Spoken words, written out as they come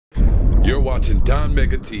You're watching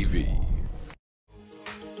DonMegaTv.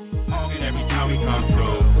 And every time we come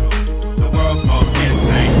through, the world's most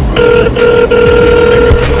insane.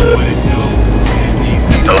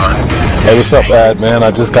 Hey, what's up, Ad, man?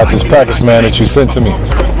 I just got this package, man, that you sent to me. Oh,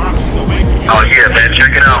 yeah, man,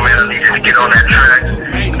 check it out, man. I need you to get on that track.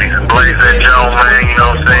 Blaze that Jones, man, you know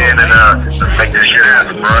what I'm saying? And let's make this shit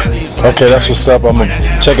happen, bro. Okay, that's what's up. I'm gonna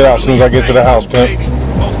check it out as soon as I get to the house, pimp.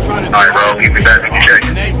 Alright, bro, keep me back and check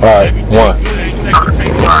it. Alright, one.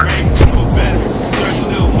 Alright.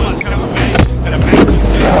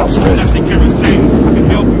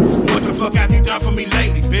 What the fuck have you done for me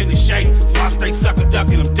lately? Been in shape, so I stay sucker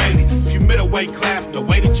ducking them daily. If you middleweight class, the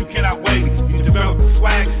way that you cannot wait. You develop the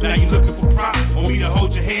swag, now you looking for props. Want me to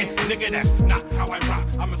hold your hand? Nigga, that's not how I rock.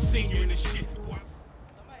 I'm a senior in this shit.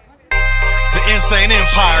 The insane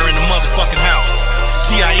empire in the motherfucking house.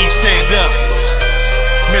 T.I.E. stand up.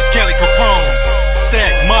 Miss Kelly Capone, Stack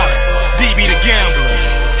Modern, DB the Gambler,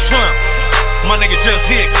 Trump, my nigga Just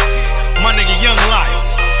Hicks, my nigga Young Life,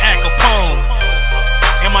 Al Capone,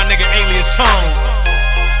 and my nigga Alias Tone.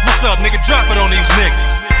 What's up, nigga? Drop it on these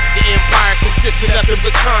niggas. The empire consists of nothing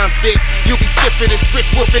but convicts. You be skipping and spritz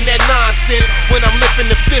whooping that nonsense. When I'm lifting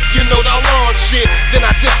the fifth, you know the long shit. Then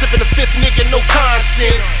I dip sipping the fifth, nigga, no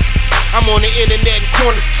conscience. I'm on the internet and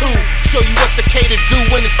corners too. Show you what the K to do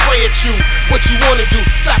when it spray at you. What you wanna do?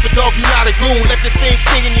 Slap a dog, you not a goon. Let the thing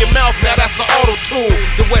sing in your mouth, now that's an auto-tune.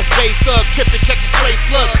 The West Bay thug, tripping, catch a stray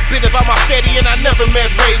slug. Been about my fatty and I never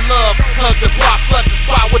met Ray Love. Hug the block, flood the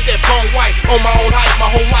spot with that bone white. On my own height,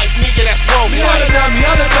 my whole life, nigga, that's road white. Me all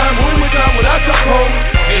the time, when we down with Al Capone.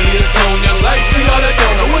 Alias Tone, Young Life, we all that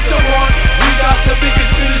don't know what you want. We got the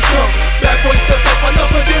biggest in this song. Bad boy step up,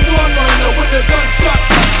 enough of them one runner with the gunshot.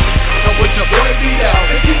 Come with your boy beat out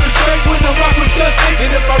and keep it straight when I rock with Just Hicks.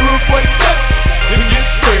 And if I rude boy step, then get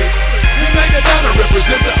straight. We make it down to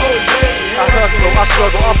represent the old day. I hustle, I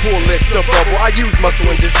struggle, I'm poor next to bubble. I use muscle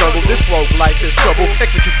in this jungle, this rogue life is trouble.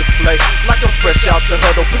 Execute the play like I'm fresh out the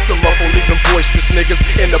huddle. Pistol muffle, leave them boisterous niggas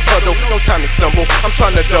in the puddle. No time to stumble, I'm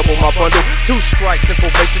trying to double my bundle. 2 strikes and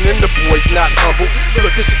probation and the boys not humble.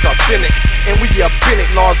 Look, this is authentic, and we authentic.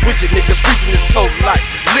 Laws rigid, niggas freezing this cold like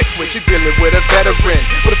liquid. You dealing with a veteran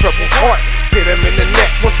with a purple heart. Hit him in the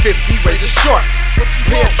neck, 150 razor sharp.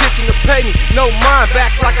 Pay attention to pay me, no mind.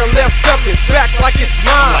 Back like I left something, back like it's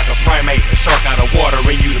mine. I'm like a primate, a shark out of water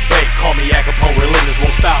in you to bait. Call me Al Capone, relentless,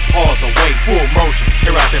 won't stop, pause or wait. Full motion,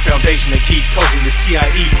 tear out their foundation and keep coasting. This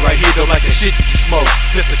T.I.E. right here, don't like the shit that you smoke.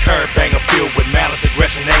 This a curb banger filled with malice,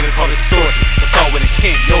 aggression, anger, call this extortion. Assault with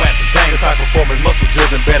intent, your ass a dang. This high performance, muscle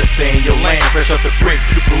driven, better stay in your lane. Fresh off the brick,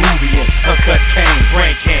 you Peruvian, uncut cane,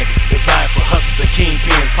 brain candy. Designed for hustlers and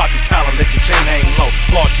kingpins. Pop your collar, let your chain hang low,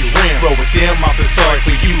 lost your rim. Roll with them, I feel sorry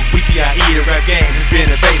for you. We T.I.E. the rap game has been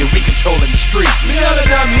invaded, we controlling the street. Me all the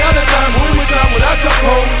time, when we down with Al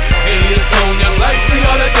Capone. Alias Tone, Young Life, we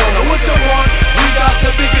all that don't know what you want. We got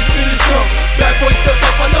the biggest in this song. Bad boy step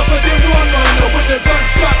up, enough of them one runner with the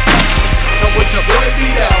gunshot. Come with your boy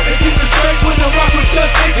beat out and keep it straight when I rock with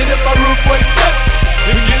Just Hicks. And if I rude boy step,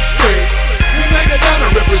 then get straight. We make it down to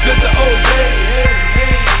represent the old day.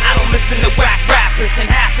 I don't listen to whack rappers, and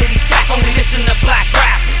half of these cats only listen to black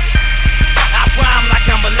rappers. I rhyme like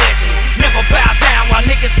I'm a legend, never bow down while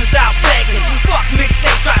niggas is out begging. Fuck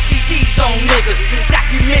mixtape, drop CDs on niggas,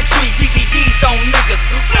 documentary DVDs on niggas.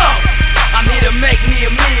 Flow, I'm here to make me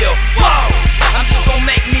a meal. Whoa, I'm just gonna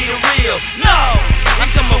make me the real. No,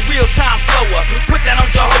 I'm just a real time flower. Put that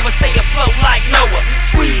on Jehovah, stay afloat like Noah.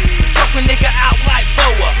 Squeeze, choke a nigga out like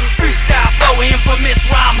Boa. Freestyle flow, infamous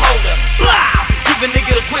rhyme holder. Blah, give a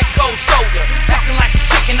nigga the quick cold shoulder. Talking like a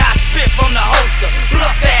chicken, I spit from the holster.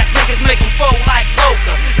 Bluff ass niggas make them fold like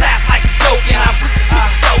poker. Laugh like a joke and I'm with the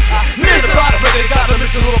super soaker. Nigga, the bottom of it, got them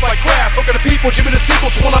missing a little by craft. Fucking the people, Jimmy the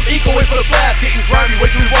sequel to one I'm equal, wait for the blast. Getting grimy, way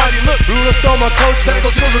too rewindy. Look, ruler stole my coach,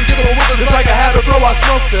 technical skills and jiggle with us. Just like I had a bro, I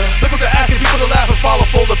smoked her. Look what they're asking people to laugh and follow,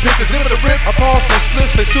 fold the pictures. If the rip, I pause, no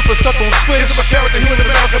spliffs, they stupid stuck on switch. It's a character here in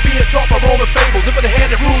America being taught by Roman fables. If the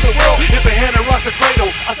hand that rules the world, it's a hand that rocks a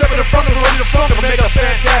cradle. I step in the front of it, ready to funk, I'ma make it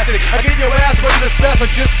fantastic. I get your ass ready to smash, I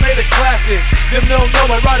just made a classic. Them don't know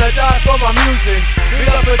I ride or die for my music.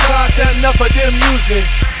 Enough of content, enough of them music.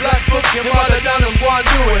 Black book, you ride it down and go and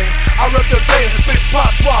do it. I rip the bass, spit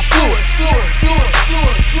pots while fluid.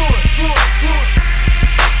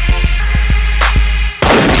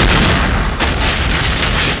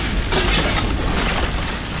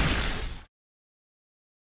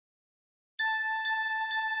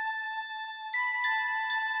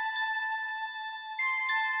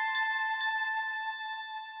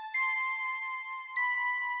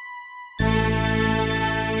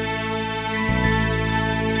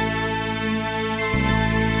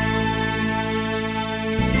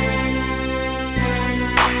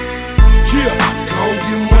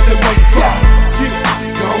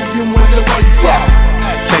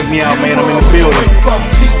 me out, man. I'm in the building.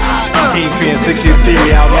 Kingpin 6 Year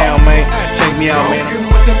Theory out now, man. Check me out, man.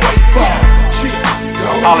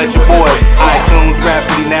 Holla at your boy, iTunes,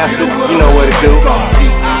 Rhapsody, Napster. You know what to do.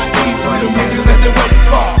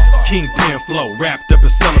 Kingpin flow, wrapped up in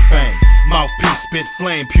cellophane. Mouthpiece spit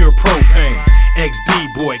flame, pure propane.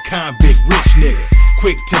 XD boy, convict, rich nigga.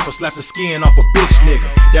 Quick temper, slap the skin off a bitch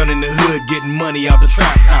nigga. Down in the hood, getting money out the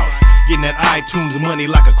trap house. Getting that iTunes money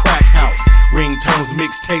like a crack house. Ringtones,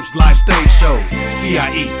 mixtapes, live stage shows.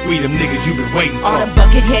 T.I.E, we them niggas you been waiting for. All the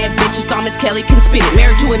bucket head bitches, Thomas Kelly can spit it.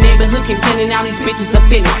 Married to a neighborhood, complaining now these bitches are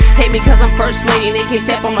finished. Hate me cause I'm first lady and they can't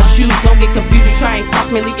step on my shoes. Don't get confused, you try and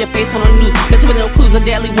cross me, leave your face on the news. Mess with no clues, a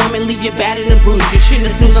deadly woman, leave you battered and bruised. You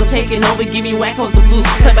shouldn't snooze, I'm taking over, give you echoes the blues.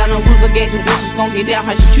 Play by no rules, engage in bitches, gon' get down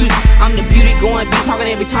how she choose. I'm the beauty going, be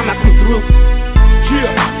talking every time I come through.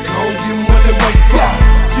 Yeah, gon' get money, wait